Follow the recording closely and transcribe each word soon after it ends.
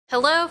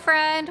Hello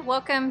friend,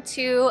 welcome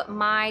to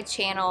my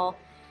channel.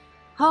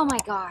 Oh my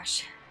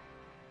gosh,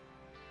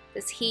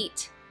 this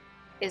heat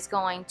is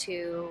going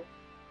to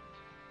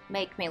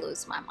make me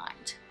lose my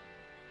mind.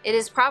 It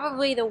is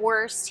probably the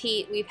worst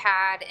heat we've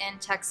had in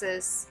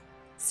Texas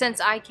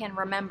since I can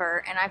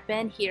remember, and I've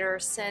been here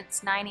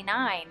since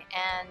 '99,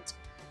 and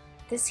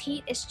this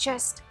heat is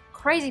just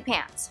crazy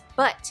pants.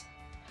 But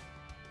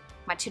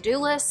my to-do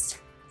list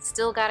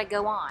still got to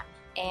go on,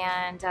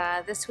 and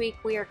this week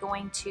we are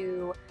going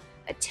to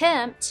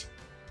attempt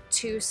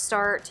to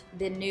start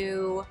the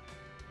new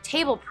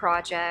table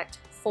project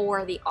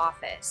for the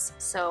office.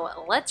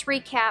 So let's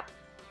recap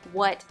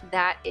what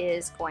that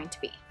is going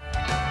to be.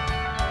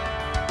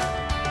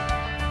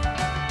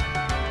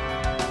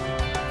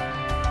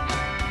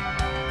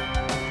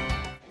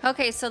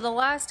 Okay, so the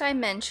last I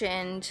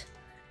mentioned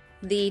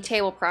the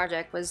table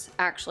project was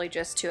actually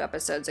just 2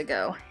 episodes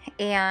ago,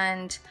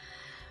 and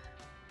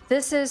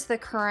this is the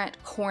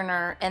current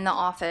corner in the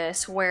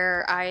office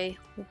where I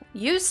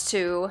used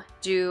to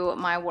do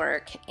my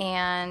work,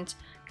 and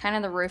kind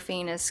of the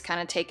roofing is kind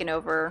of taken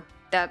over.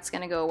 That's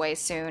going to go away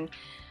soon.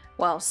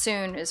 Well,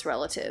 soon is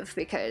relative,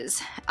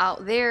 because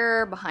out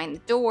there behind the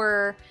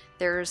door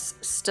there's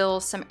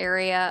still some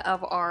area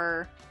of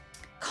our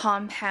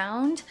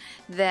compound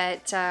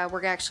that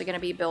we're actually going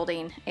to be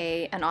building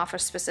an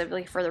office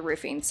specifically for the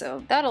roofing,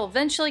 so that'll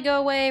eventually go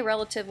away,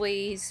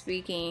 relatively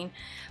speaking.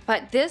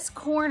 But this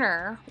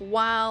corner,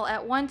 while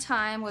at one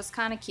time was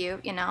kind of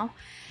cute, you know,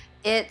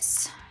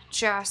 it's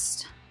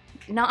just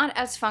not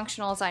as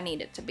functional as I need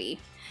it to be,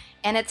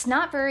 and it's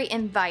not very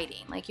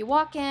inviting. Like, you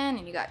walk in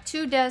and you got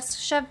 2 desks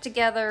shoved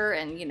together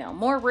and, you know,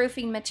 more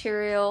roofing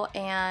material,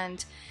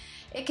 and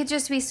it could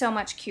just be so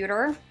much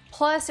cuter.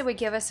 Plus, it would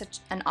give us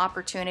an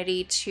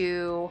opportunity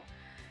to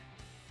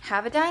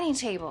have a dining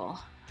table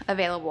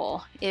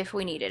available if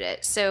we needed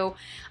it. So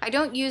I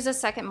don't use a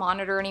second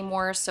monitor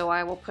anymore, so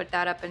I will put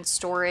that up in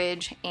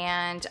storage,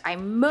 and I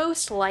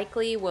most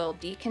likely will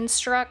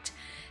deconstruct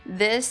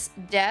this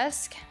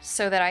desk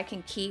so that I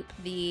can keep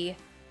the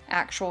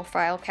actual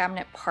file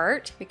cabinet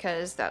part,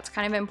 because that's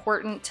kind of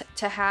important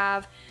to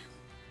have.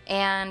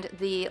 And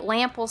the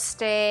lamp will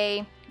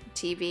stay,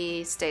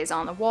 TV stays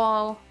on the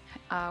wall.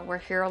 We're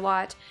here a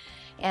lot.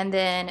 And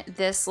then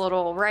this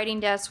little writing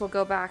desk will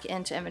go back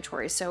into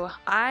inventory. So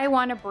I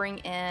want to bring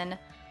in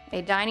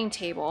a dining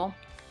table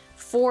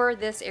for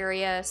this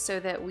area so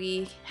that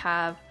we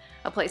have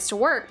a place to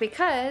work,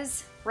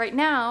 because right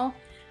now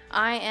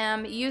I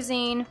am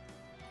using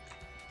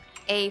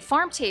a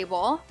farm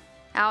table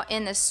out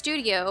in the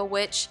studio,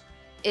 which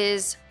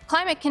is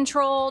climate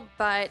controlled,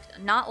 but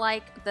not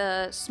like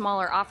the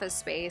smaller office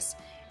space.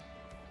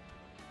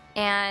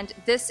 And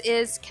this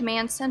is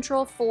command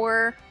central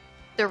for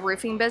the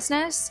roofing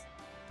business.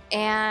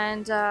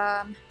 And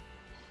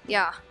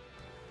yeah,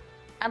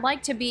 I'd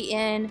like to be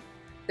in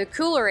the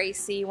cooler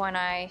AC when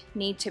I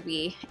need to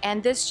be,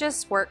 and this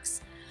just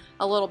works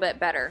a little bit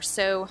better.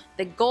 So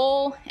the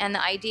goal and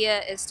the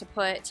idea is to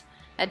put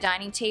a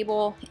dining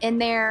table in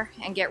there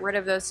and get rid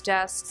of those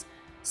desks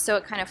so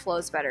it kind of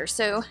flows better.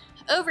 So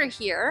over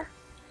here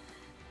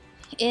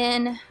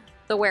in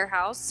the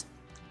warehouse,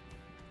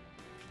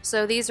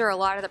 so these are a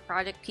lot of the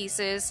project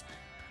pieces.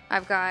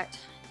 I've got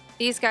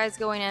these guys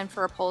going in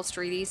for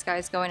upholstery, these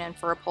guys going in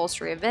for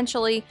upholstery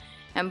eventually,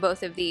 and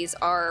both of these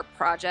are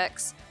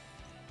projects.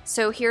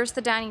 So here's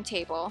the dining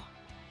table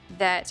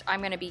that I'm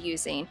going to be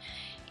using,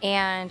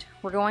 and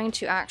we're going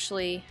to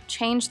actually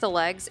change the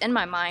legs. In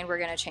my mind, we're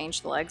going to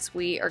change the legs.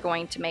 We are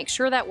going to make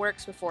sure that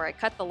works before I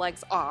cut the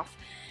legs off,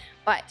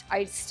 but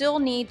I still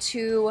need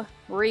to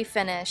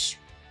refinish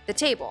the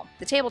table,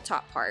 the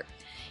tabletop part.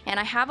 And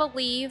I have a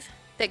leave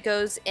that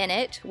goes in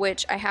it,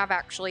 which I have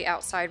actually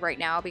outside right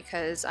now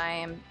because I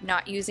am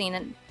not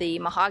using the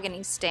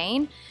mahogany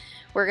stain.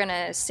 We're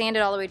gonna sand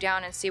it all the way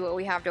down and see what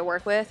we have to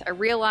work with. I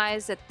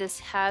realize that this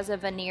has a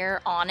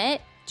veneer on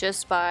it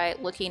just by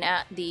looking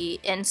at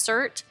the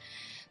insert,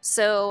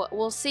 so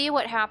we'll see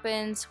what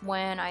happens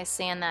when I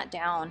sand that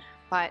down.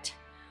 But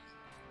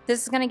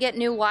this is gonna get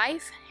new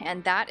life,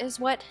 and that is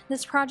what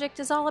this project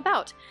is all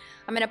about.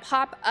 I'm gonna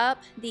pop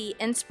up the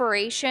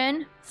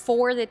inspiration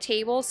for the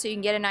table so you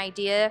can get an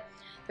idea.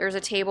 There's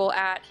a table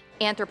at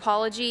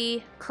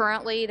Anthropology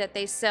currently that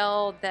they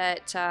sell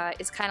that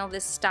is kind of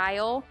this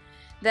style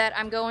that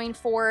I'm going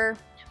for,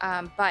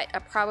 but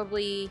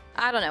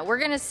I don't know. We're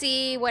gonna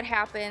see what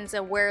happens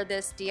and where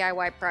this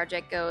DIY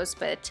project goes,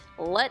 but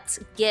let's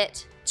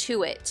get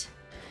to it.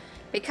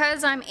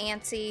 Because I'm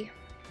antsy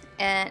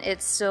and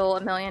it's still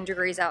 1,000,000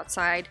 degrees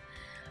outside,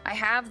 I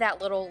have that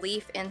little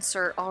leaf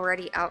insert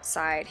already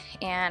outside,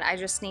 and I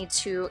just need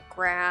to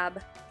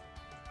grab,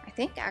 I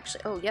think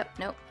actually, oh yep,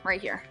 nope,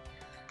 right here.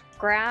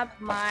 Grab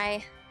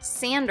my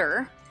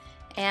sander,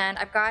 and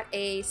I've got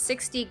a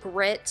 60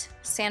 grit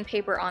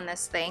sandpaper on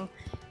this thing,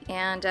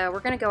 and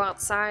we're gonna go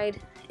outside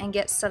and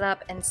get set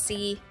up and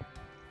see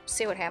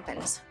what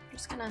happens. I'm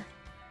just gonna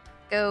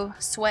go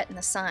sweat in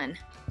the sun.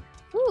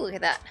 Ooh, look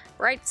at that,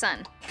 bright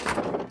sun.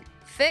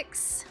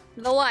 Fix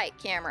the light,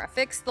 camera,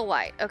 fix the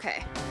light.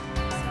 Okay.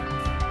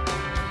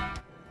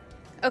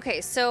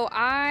 Okay, so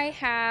I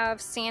have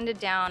sanded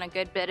down a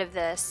good bit of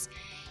this,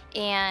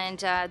 and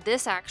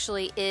this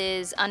actually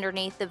is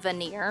underneath the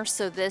veneer.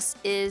 So this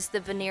is the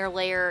veneer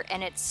layer,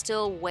 and it's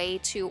still way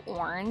too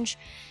orange.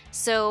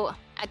 So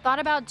I thought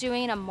about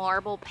doing a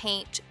marble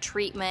paint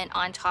treatment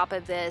on top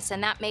of this,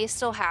 and that may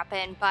still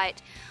happen,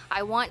 but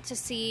I want to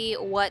see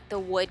what the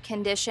wood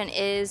condition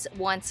is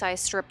once I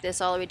strip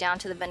this all the way down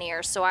to the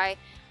veneer. So I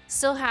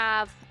still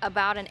have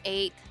about an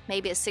 1/8,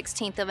 maybe a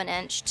 1/16 of an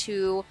inch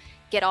to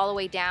get all the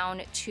way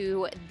down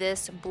to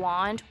this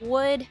blonde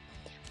wood.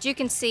 But you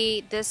can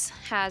see this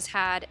has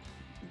had,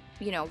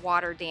 you know,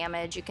 water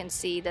damage. You can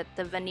see that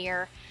the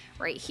veneer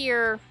right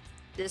here,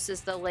 this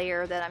is the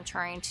layer that I'm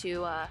trying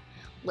to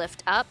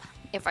lift up.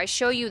 If I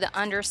show you the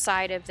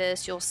underside of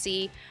this, you'll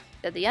see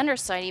that the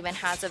underside even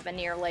has a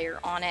veneer layer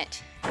on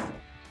it.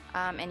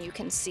 And you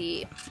can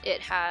see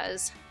it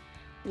has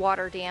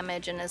water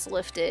damage and is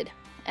lifted.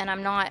 And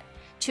I'm not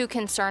too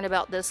concerned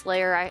about this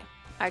layer.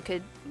 I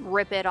could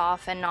rip it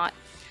off and not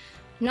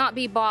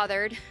be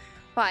bothered,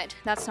 but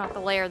that's not the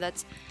layer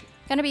that's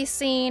gonna be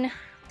seen.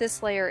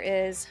 This layer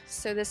is.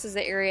 So this is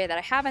the area that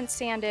I haven't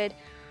sanded.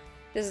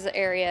 This is the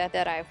area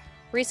that I've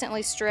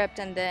recently stripped,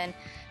 and then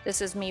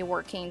this is me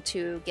working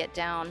to get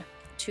down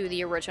to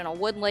the original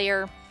wood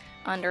layer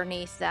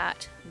underneath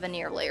that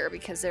veneer layer,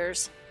 because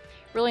there's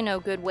really no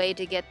good way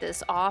to get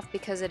this off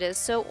because it is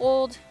so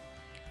old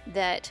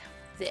that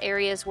the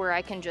areas where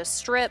I can just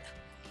strip,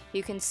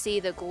 you can see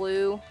the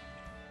glue.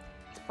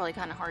 It's probably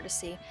kind of hard to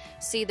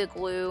see the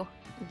glue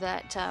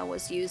that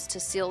was used to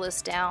seal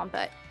this down,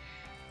 but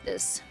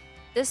this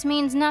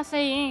means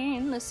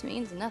nothing. This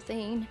means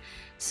nothing.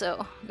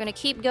 So I'm gonna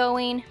keep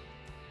going,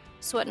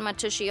 sweating my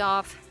tushy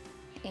off,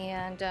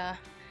 and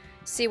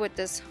see what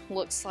this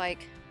looks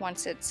like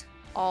once it's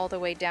all the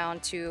way down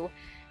to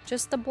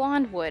just the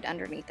blonde wood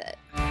underneath it.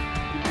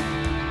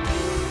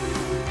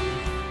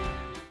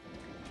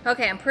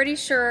 Okay, I'm pretty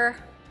sure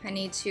I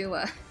need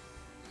to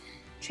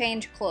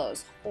change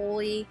clothes.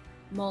 Holy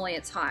moly,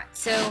 it's hot.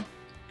 So,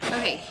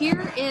 okay,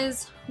 here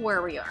is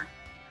where we are.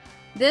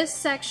 This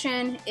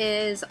section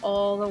is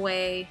all the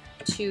way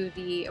to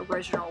the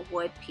original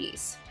wood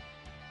piece.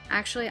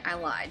 Actually, I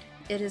lied.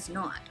 It is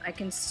not. I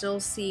can still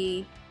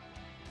see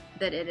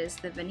that it is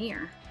the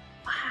veneer.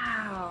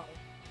 Wow.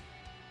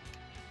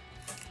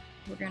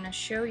 We're gonna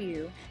show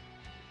you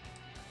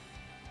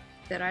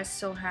that I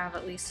still have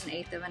at least an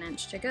 1/8 of an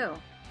inch to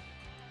go.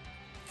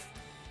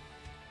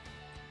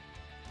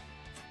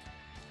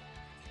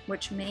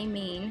 Which may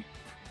mean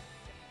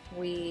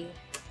we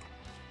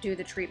do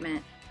the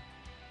treatment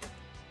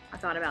I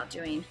thought about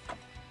doing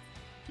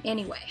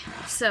anyway.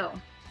 So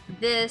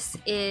this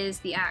is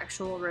the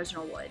actual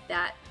original wood.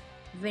 That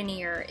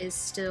veneer is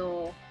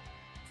still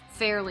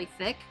fairly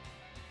thick.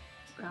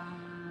 I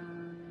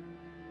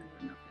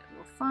don't know if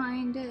we'll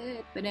find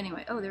it, but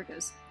anyway, oh, there it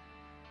goes.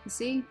 You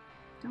see?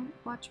 Don't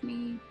watch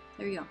me.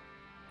 There you go.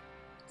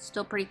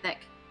 Still pretty thick.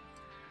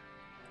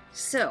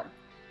 So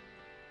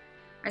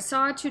I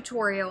saw a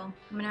tutorial,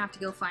 I'm gonna have to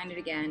go find it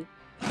again,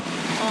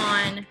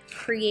 on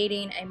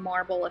creating a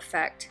marble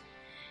effect.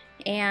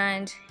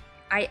 And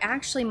I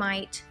actually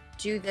might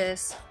do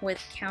this with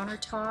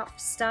countertop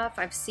stuff.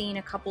 I've seen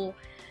a couple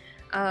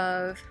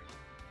of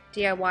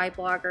DIY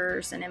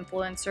bloggers and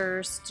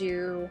influencers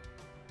do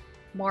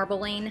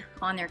marbling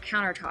on their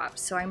countertops.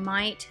 So I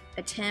might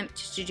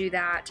attempt to do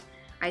that.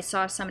 I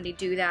saw somebody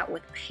do that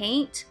with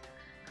paint.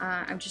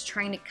 I'm just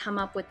trying to come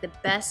up with the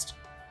best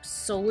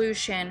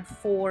solution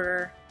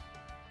for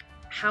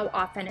how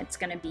often it's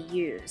going to be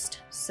used.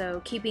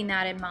 So keeping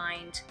that in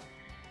mind,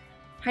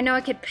 I know I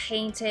could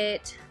paint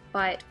it,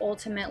 but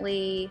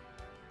ultimately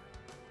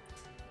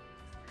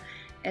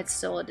it's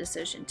still a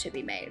decision to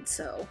be made.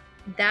 So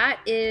that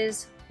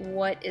is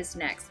what is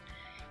next,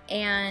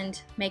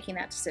 and making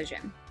that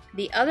decision.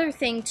 The other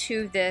thing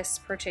to this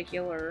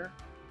particular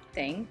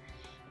thing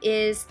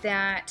is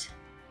that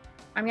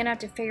I'm gonna have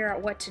to figure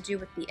out what to do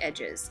with the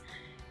edges.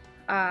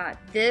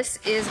 This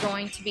is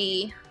going to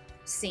be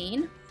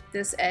seen,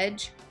 this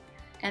edge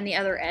and the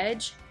other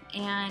edge.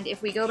 And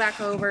if we go back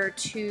over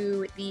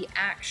to the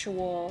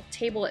actual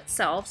table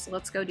itself, so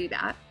let's go do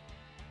that.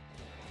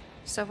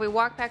 So if we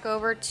walk back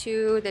over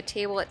to the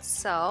table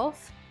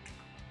itself,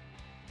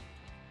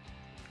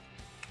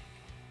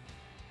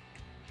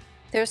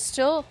 there's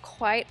still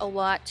quite a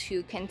lot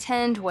to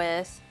contend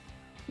with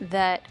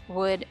that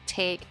would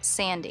take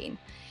sanding.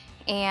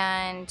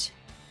 And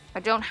I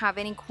don't have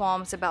any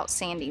qualms about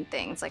sanding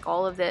things. Like,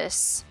 all of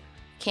this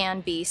can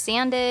be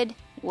sanded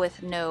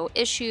with no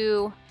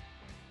issue.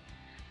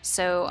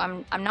 So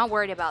I'm not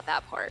worried about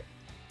that part.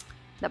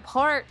 The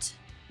part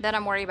that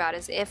I'm worried about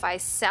is if I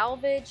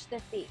salvage the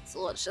feet.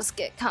 So let's just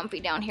get comfy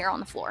down here on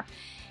the floor.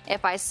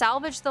 If I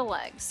salvage the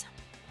legs,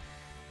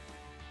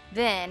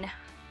 then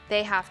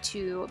they have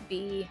to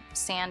be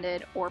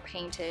sanded or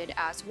painted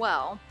as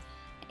well.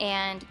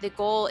 And the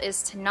goal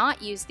is to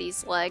not use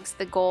these legs.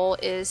 The goal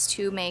is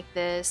to make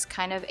this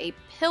kind of a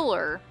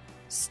pillar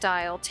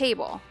style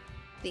table.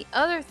 The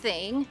other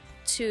thing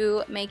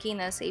to making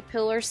this a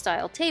pillar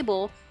style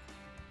table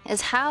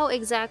is how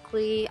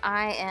exactly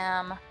I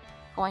am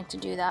going to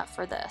do that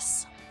for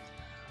this.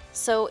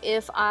 So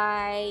if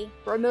I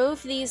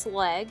remove these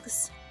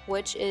legs,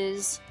 which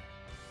is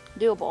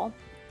doable,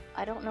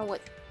 I don't know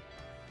what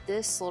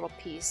this little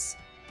piece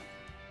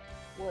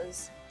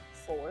was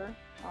for,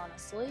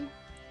 honestly.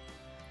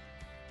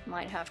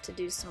 Might have to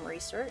do some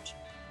research.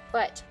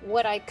 But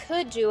what I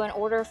could do in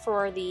order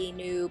for the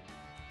new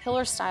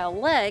pillar style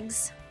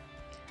legs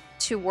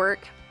to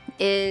work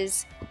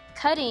is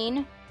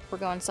cutting, we're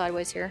going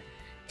sideways here,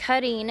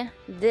 cutting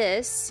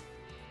this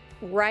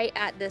right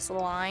at this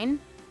line.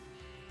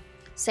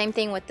 Same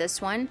thing with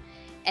this one.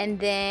 And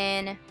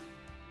then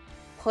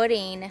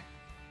putting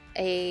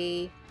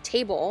a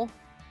table,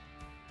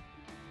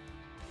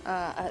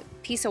 a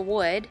piece of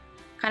wood,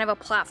 kind of a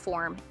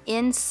platform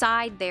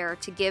inside there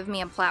to give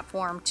me a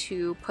platform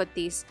to put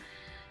these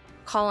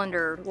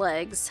colander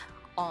legs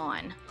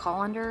on.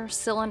 Colander,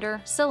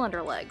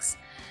 cylinder legs.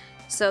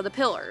 So the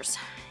pillars.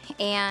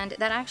 And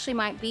that actually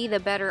might be the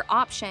better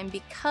option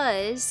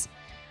because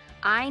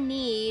I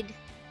need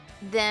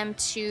them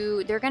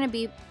to, they're going to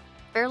be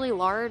fairly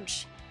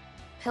large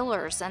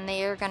pillars and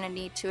they are going to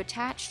need to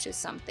attach to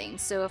something.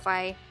 So if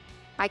I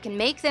can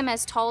make them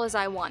as tall as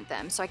I want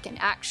them, so I can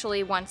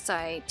actually, once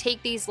I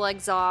take these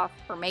legs off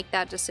or make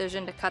that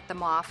decision to cut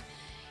them off,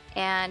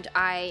 and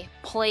I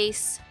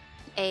place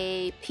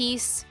a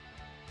piece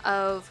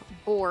of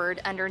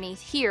board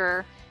underneath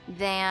here,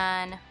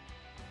 then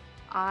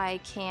I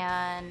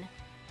can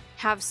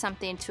have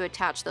something to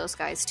attach those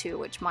guys to,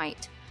 which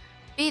might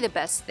be the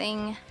best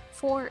thing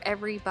for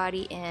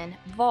everybody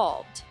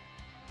involved.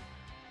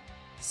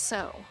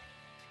 So,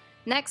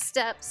 next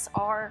steps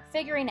are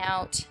figuring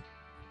out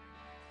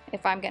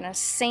if I'm gonna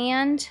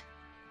sand,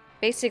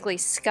 basically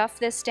scuff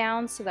this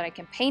down so that I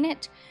can paint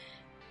it,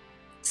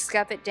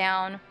 scuff it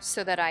down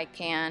so that I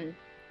can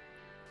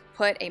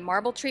put a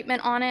marble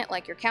treatment on it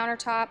like your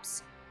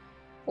countertops,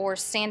 or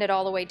sand it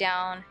all the way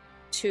down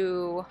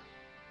to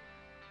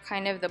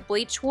kind of the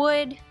bleach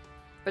wood.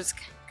 Was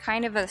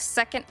kind of a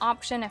second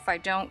option if I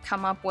don't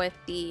come up with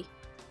the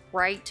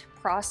right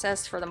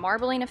process for the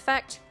marbling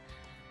effect.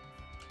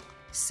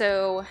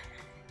 So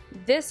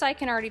this I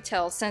can already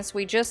tell, since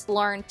we just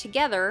learned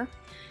together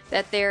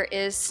that there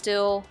is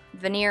still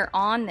veneer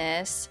on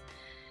this,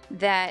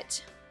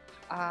 that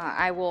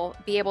I will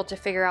be able to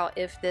figure out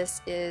if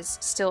this is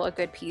still a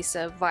good piece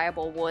of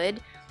viable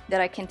wood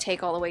that I can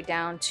take all the way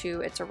down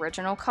to its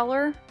original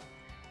color,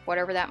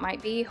 whatever that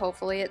might be.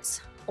 Hopefully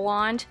it's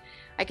blonde.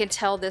 I can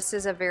tell this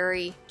is a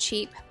very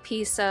cheap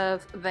piece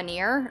of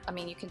veneer. I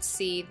mean, you can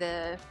see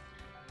the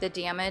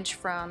damage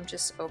from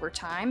just over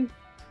time.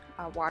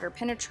 Water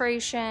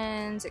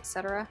penetrations,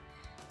 etc.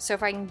 So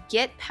if I can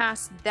get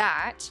past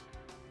that,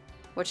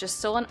 which is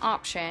still an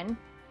option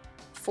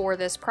for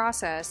this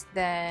process,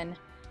 then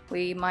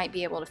we might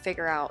be able to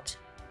figure out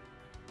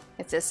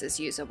if this is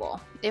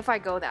usable, if I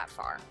go that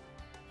far.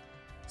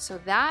 So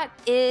that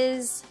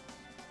is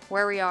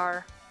where we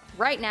are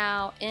right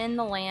now in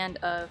the land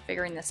of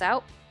figuring this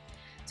out.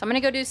 So I'm gonna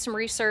go do some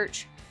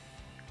research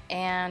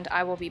and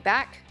I will be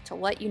back to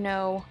let you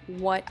know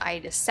what I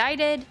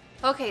decided.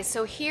 Okay,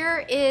 so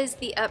here is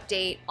the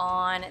update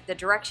on the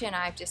direction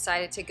I've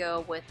decided to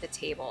go with the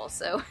table.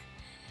 So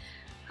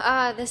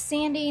the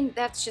sanding,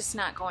 that's just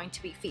not going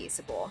to be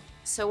feasible.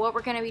 So what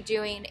we're going to be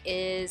doing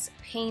is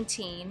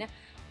painting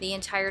the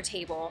entire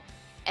table,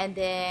 and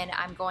then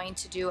I'm going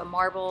to do a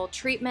marble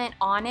treatment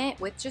on it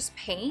with just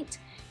paint,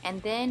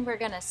 and then we're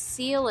going to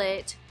seal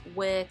it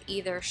with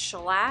either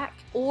shellac,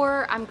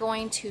 or I'm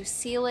going to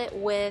seal it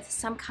with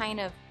some kind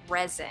of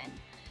resin.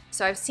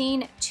 So I've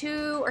seen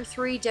 2 or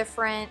 3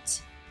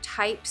 different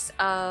types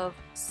of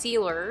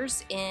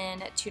sealers in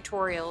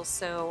tutorials,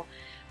 so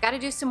I've got to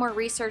do some more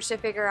research to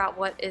figure out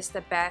what is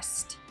the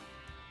best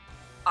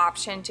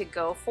option to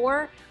go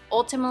for.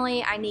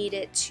 Ultimately, I need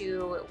it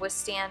to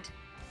withstand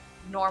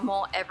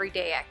normal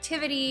everyday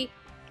activity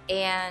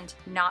and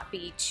not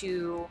be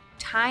too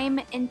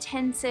time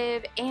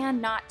intensive and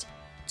not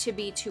to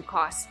be too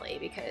costly,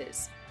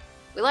 because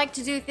we like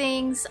to do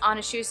things on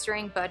a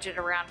shoestring budget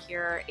around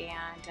here,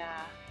 and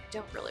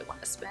don't really want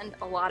to spend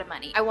a lot of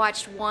money. I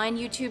watched one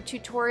YouTube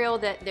tutorial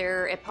that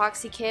their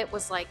epoxy kit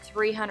was like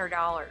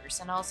 $300,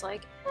 and I was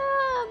like,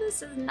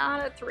 this is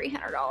not a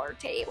 $300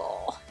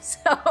 table.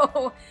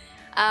 So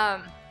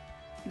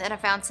then I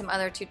found some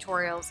other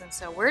tutorials, and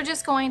so we're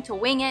just going to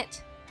wing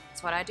it.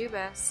 That's what I do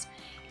best.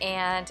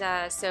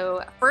 And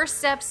so first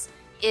steps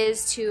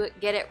is to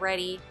get it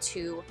ready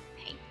to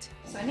paint.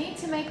 So I need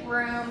to make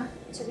room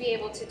to be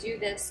able to do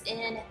this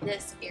in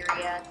this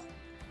area,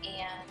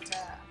 and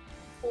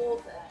pull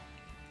the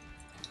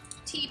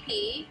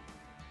TP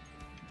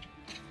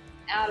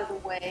out of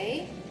the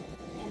way,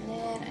 and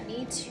then I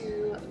need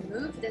to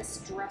move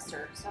this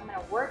dresser. So I'm going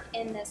to work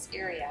in this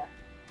area.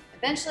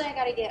 Eventually I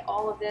got to get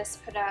all of this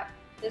put up.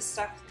 This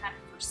stuff's kind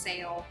of for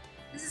sale.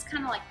 This is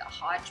kind of like the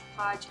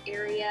hodgepodge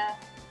area,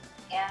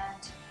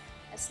 and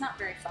it's not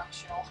very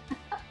functional.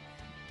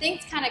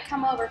 Things kind of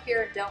come over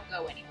here and don't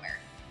go anywhere.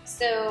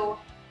 So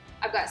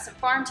I've got some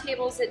farm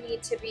tables that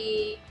need to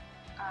be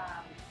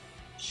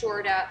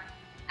shored up.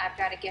 I've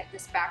got to get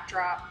this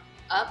backdrop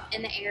up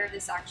in the air.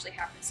 This actually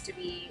happens to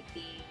be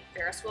the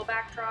Ferris wheel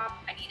backdrop.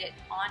 I need it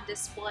on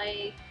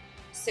display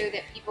so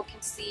that people can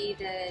see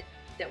that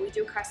we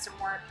do custom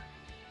work.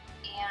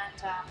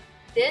 And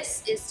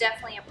this is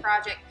definitely a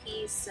project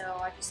piece,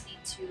 so I just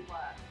need to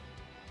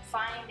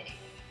find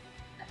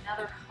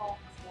another home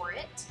for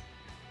it.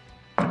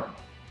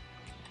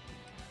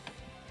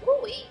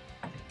 Ooh-wee.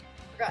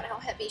 Forgot how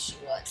heavy she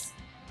was.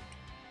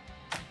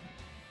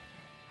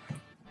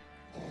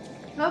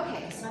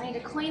 Okay, so I need to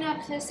clean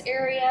up this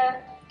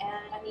area,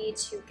 and I need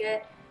to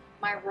get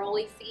my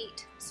rolly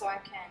feet so I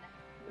can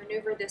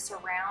maneuver this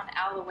around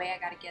out of the way. I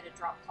got to get a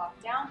drop cloth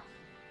down,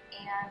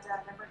 and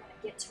then we're going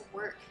to get to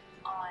work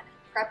on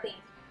prepping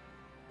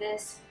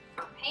this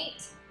for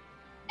paint,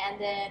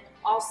 and then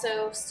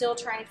also still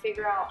trying to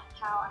figure out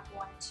how I'm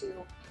going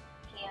to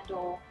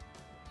handle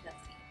the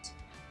feet.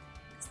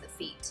 Because the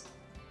feet,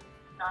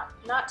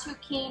 not too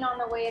keen on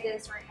the way it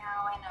is right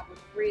now, and I would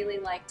really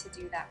like to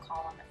do that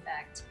column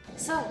effect.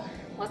 So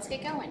let's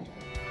get going.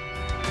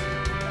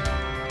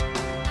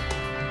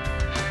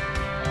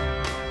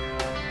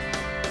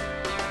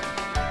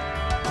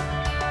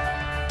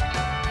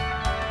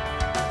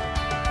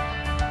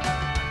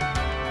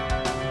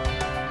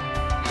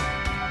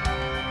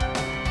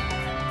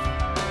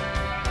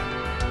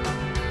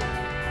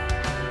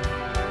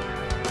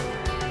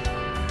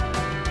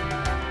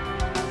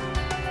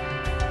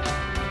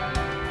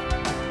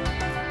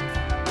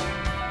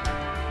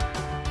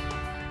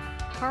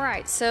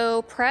 Alright,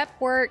 so prep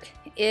work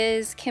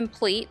is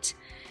complete.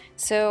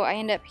 So I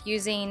end up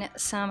using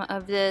some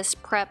of this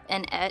prep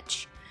and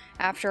etch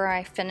after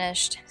I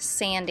finished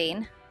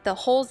sanding. The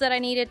holes that I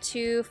needed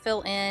to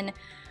fill in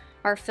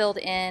are filled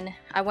in.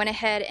 I went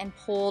ahead and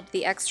pulled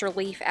the extra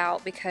leaf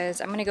out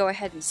because I'm going to go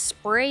ahead and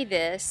spray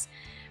this,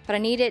 but I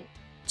needed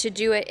to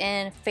do it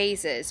in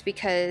phases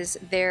because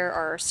there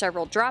are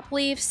several drop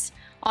leaves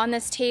on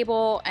this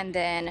table, and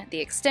then the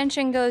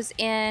extension goes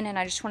in, and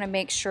I just want to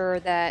make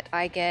sure that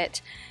I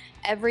get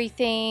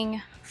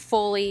everything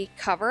fully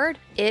covered.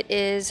 It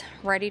is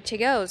ready to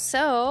go.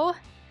 So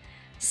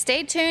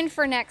stay tuned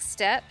for next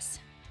steps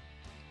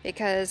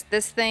because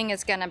this thing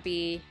is gonna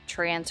be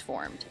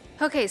transformed.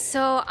 Okay,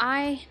 so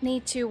I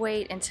need to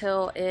wait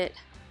until it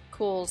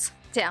cools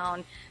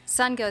down,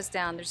 sun goes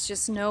down. There's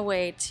just no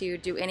way to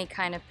do any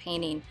kind of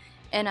painting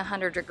in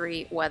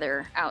 100-degree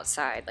weather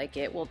outside. Like,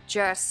 it will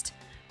just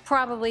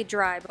probably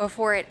dry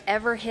before it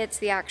ever hits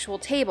the actual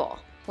table,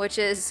 which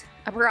is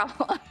a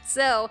problem.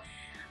 So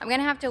I'm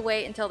gonna have to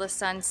wait until the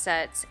sun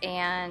sets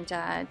and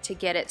to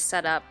get it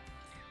set up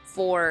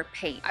for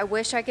paint. I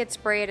wish I could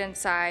spray it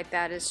inside.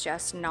 That is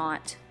just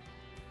not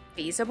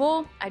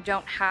feasible. I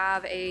don't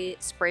have a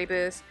spray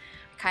booth.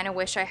 I kind of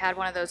wish I had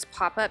one of those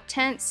pop-up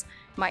tents.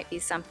 Might be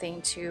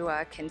something to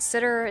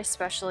consider,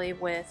 especially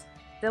with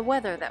the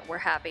weather that we're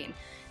having.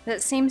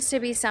 That seems to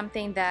be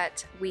something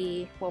that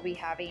we will be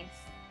having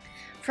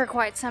for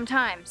quite some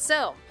time.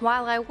 So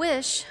while I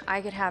wish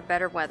I could have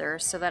better weather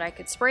so that I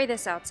could spray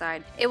this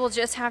outside, it will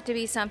just have to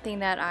be something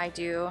that I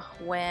do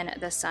when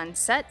the sun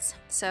sets.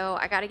 So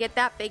I got to get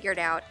that figured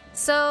out.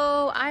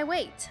 So I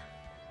wait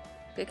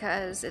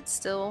because it's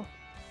still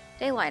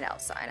daylight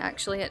outside.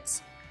 Actually,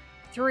 it's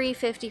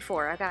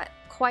 3:54. I got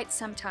quite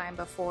some time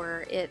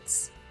before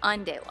it's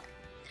undaylight.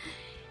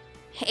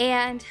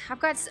 And I've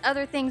got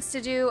other things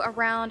to do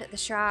around the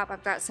shop.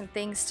 I've got some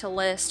things to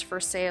list for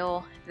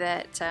sale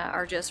that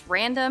are just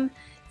random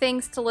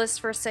things to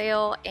list for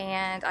sale,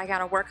 and I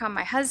gotta work on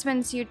my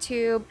husband's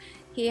YouTube.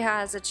 He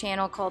has a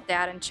channel called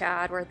Dad and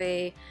Chad where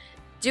they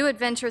do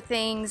adventure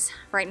things.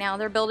 Right now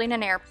they're building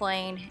an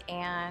airplane,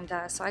 and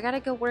so I gotta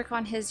go work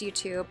on his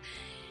YouTube.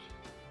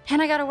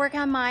 And I gotta work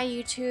on my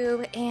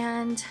YouTube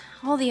and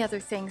all the other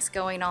things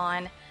going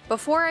on.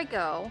 Before I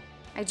go,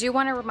 I do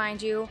want to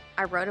remind you,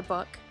 I wrote a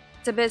book.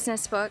 It's a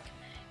business book.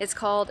 It's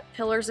called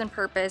Pillars and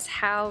Purpose: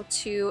 How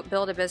to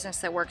Build a Business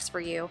That Works for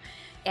You.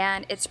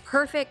 And it's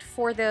perfect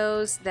for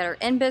those that are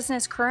in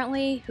business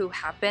currently, who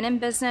have been in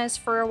business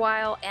for a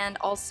while, and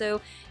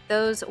also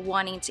those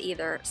wanting to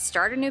either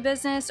start a new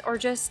business or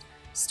just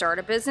start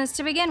a business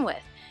to begin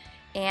with.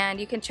 And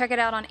you can check it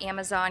out on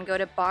Amazon. Go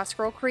to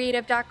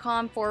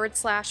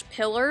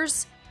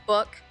bossgirlcreative.com/pillars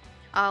book.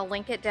 I'll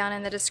link it down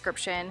in the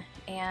description.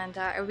 And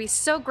I would be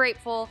so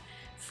grateful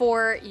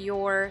for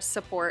your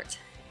support.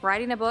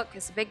 Writing a book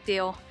is a big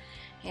deal,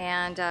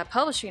 and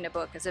publishing a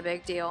book is a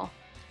big deal.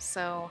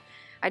 So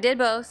I did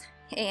both,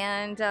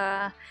 and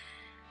yeah.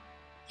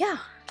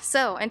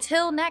 So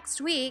until next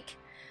week,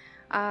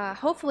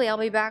 hopefully I'll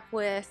be back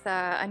with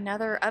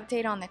another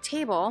update on the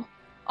table.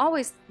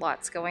 Always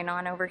lots going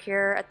on over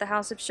here at the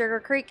House of Sugar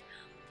Creek.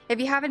 If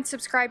you haven't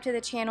subscribed to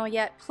the channel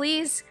yet,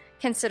 please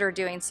consider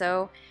doing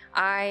so.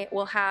 I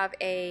will have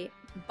a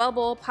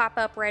bubble pop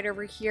up right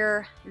over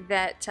here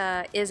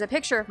that is a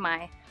picture of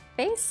my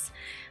face.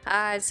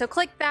 So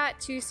click that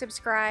to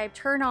subscribe,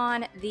 turn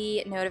on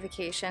the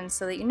notifications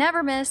so that you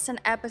never miss an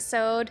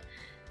episode.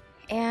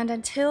 And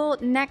until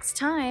next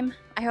time,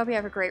 I hope you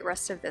have a great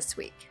rest of this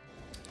week.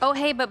 Oh,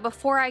 hey, but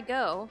before I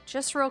go,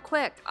 just real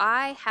quick,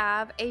 I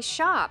have a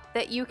shop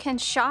that you can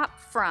shop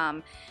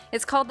from.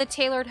 It's called The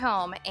Tailored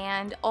Home,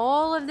 and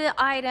all of the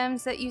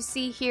items that you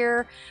see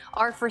here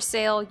are for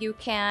sale. You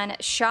can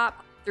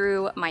shop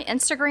through my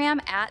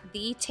Instagram at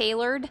The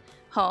Tailored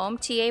Home,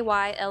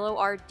 Taylord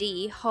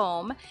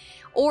Home,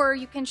 or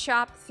you can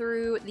shop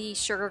through the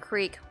Sugar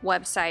Creek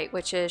website,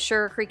 which is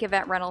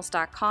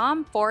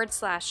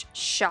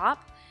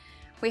sugarcreekeventrentals.com/shop.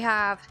 We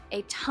have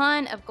a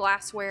ton of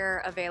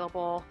glassware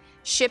available.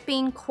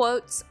 Shipping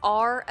quotes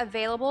are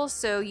available,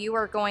 so you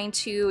are going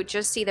to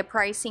just see the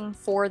pricing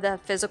for the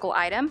physical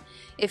item.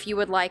 If you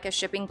would like a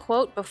shipping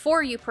quote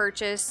before you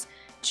purchase,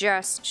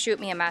 just shoot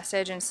me a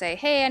message and say,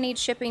 hey, I need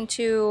shipping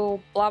to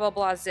blah, blah,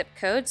 blah zip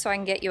code so I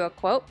can get you a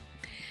quote.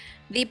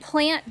 The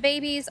plant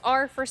babies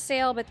are for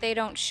sale, but they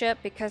don't ship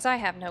because I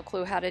have no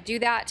clue how to do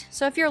that.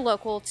 So if you're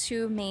local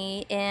to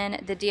me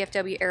in the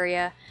DFW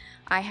area,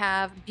 I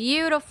have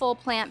beautiful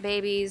plant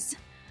babies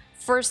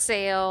for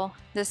sale.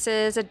 This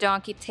is a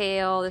donkey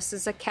tail, this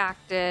is a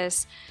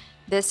cactus,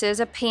 this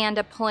is a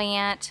panda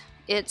plant.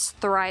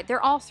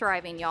 They're all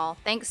thriving, y'all,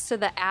 thanks to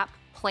the app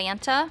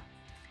Planta.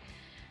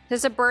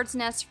 There's a bird's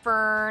nest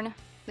fern.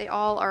 They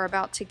all are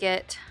about to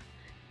get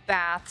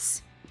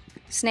baths.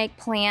 Snake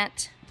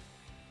plant,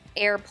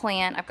 air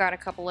plant, I've got a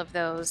couple of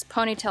those.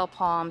 Ponytail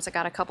palms, I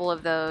got a couple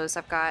of those.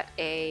 I've got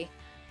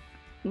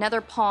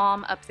another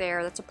palm up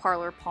there, that's a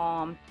parlor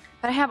palm.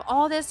 But I have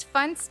all this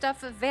fun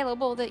stuff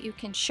available that you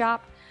can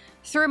shop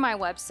through my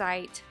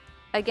website.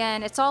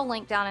 Again, it's all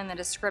linked down in the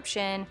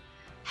description.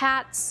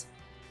 Hats,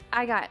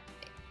 I got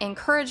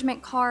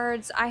encouragement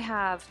cards, I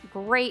have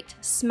great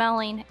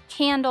smelling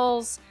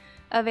candles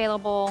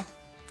available.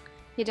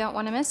 You don't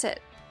want to miss it.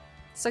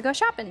 So go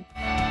shopping.